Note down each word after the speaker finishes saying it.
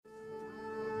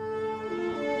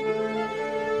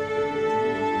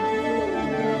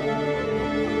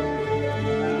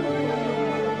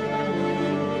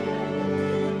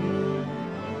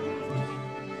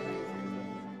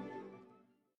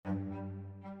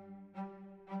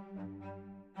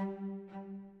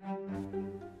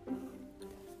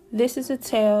This is a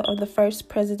tale of the first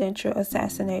presidential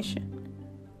assassination.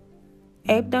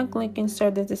 Abdunc Lincoln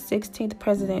served as the 16th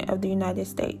President of the United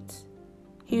States.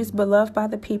 He was beloved by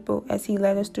the people as he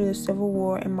led us through the Civil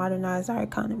War and modernized our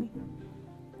economy.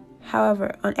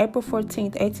 However, on April 14,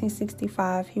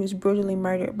 1865, he was brutally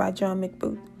murdered by John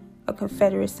McBooth, a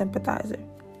Confederate sympathizer.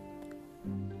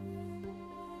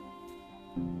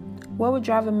 What would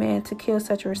drive a man to kill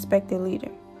such a respected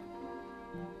leader?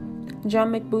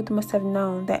 John McBooth must have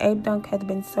known that Abdunc had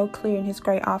been so clear in his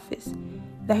great office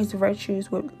that his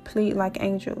virtues would plead like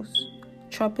angels,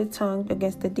 trumpet-tongued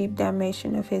against the deep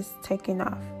damnation of his taking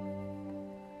off.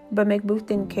 But McBooth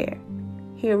didn't care.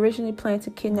 He originally planned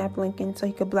to kidnap Lincoln so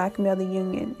he could blackmail the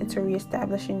Union into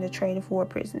reestablishing the trade of war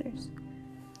prisoners.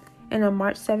 And on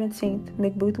March 17th,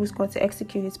 McBooth was going to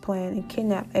execute his plan and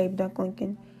kidnap Abdunc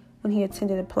Lincoln when he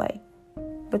attended a play.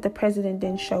 But the president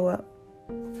didn't show up.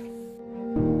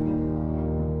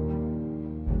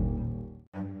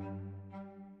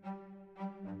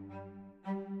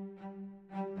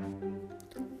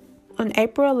 On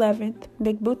April 11th,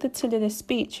 McBooth attended a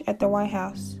speech at the White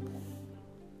House,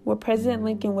 where President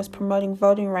Lincoln was promoting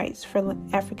voting rights for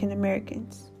African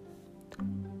Americans.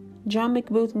 John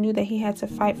McBooth knew that he had to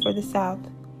fight for the South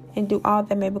and do all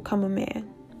that may become a man.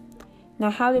 Now,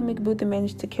 how did McBooth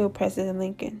manage to kill President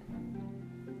Lincoln?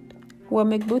 Well,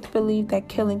 McBooth believed that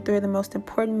killing three of the most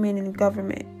important men in the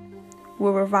government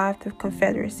would revive the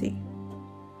Confederacy.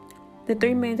 The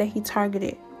three men that he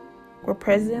targeted were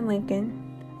President Lincoln,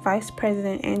 Vice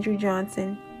President Andrew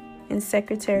Johnson, and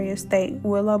Secretary of State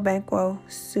Willow Banquo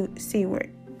Seward.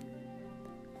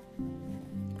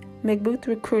 McBooth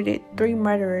recruited three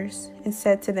murderers and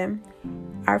said to them,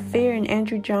 "Our fear in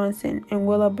Andrew Johnson and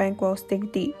Willow Banquo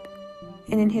stick deep,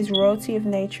 and in his royalty of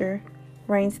nature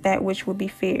reigns that which will be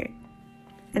feared."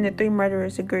 And the three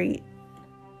murderers agreed.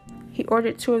 He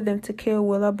ordered two of them to kill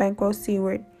Willow Banquo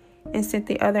Seward and sent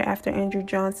the other after Andrew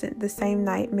Johnson the same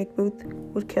night McBooth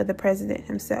would kill the president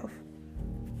himself.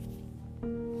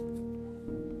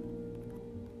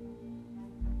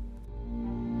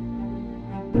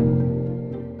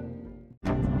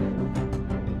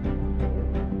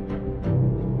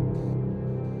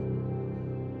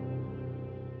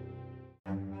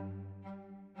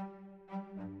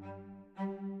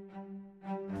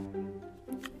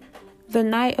 The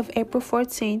night of April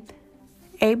 14th,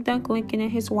 Abdunc Lincoln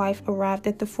and his wife arrived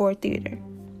at the Ford Theater.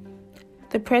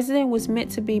 The president was meant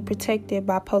to be protected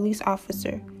by police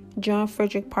officer John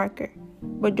Frederick Parker,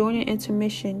 but during an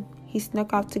intermission, he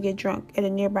snuck off to get drunk at a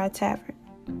nearby tavern.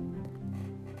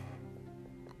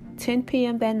 10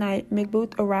 p.m. that night,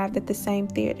 McBooth arrived at the same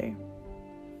theater.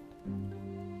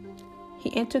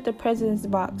 He entered the president's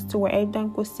box to where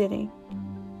Abdunc was sitting,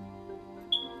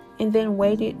 and then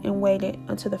waited and waited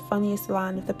until the funniest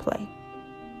line of the play.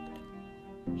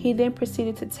 He then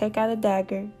proceeded to take out a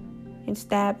dagger and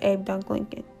stab Abdunc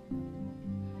Lincoln.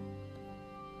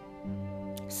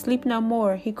 "Sleep no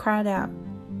more," he cried out,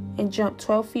 and jumped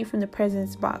 12 feet from the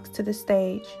president's box to the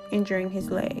stage, injuring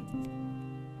his leg.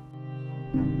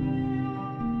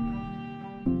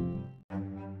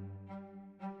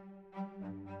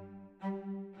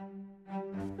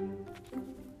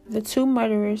 The two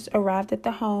murderers arrived at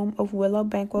the home of Willow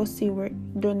Banquo Seward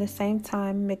during the same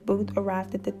time McBooth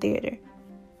arrived at the theater.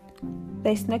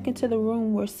 They snuck into the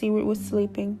room where Seward was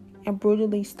sleeping and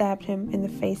brutally stabbed him in the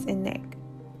face and neck.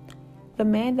 The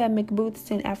man that McBooth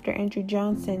sent after Andrew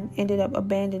Johnson ended up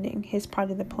abandoning his part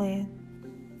of the plan.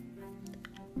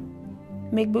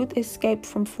 McBooth escaped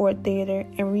from Ford Theater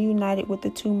and reunited with the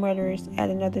two murderers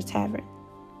at another tavern.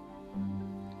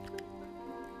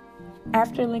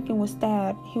 After Lincoln was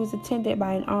stabbed, he was attended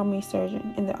by an army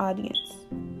surgeon in the audience.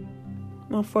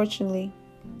 Unfortunately,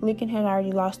 Lincoln had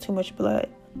already lost too much blood,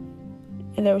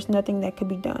 and there was nothing that could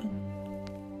be done.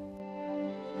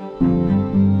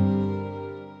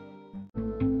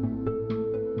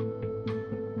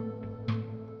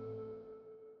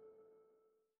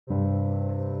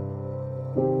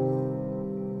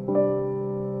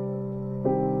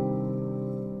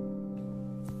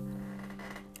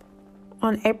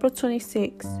 On April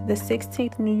 26, the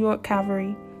 16th New York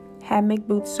Cavalry had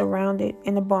McBooth surrounded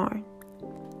in a barn.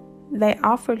 They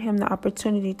offered him the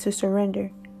opportunity to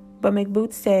surrender, but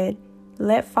McBooth said,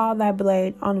 "Let fall thy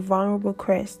blade on vulnerable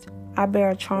crest, I bear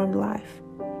a charmed life,"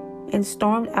 and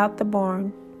stormed out the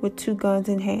barn with two guns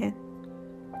in hand.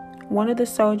 One of the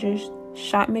soldiers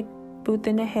shot McBooth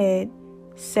in the head,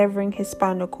 severing his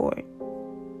spinal cord.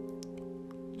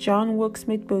 John Wilkes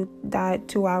McBooth died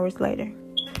 2 hours later.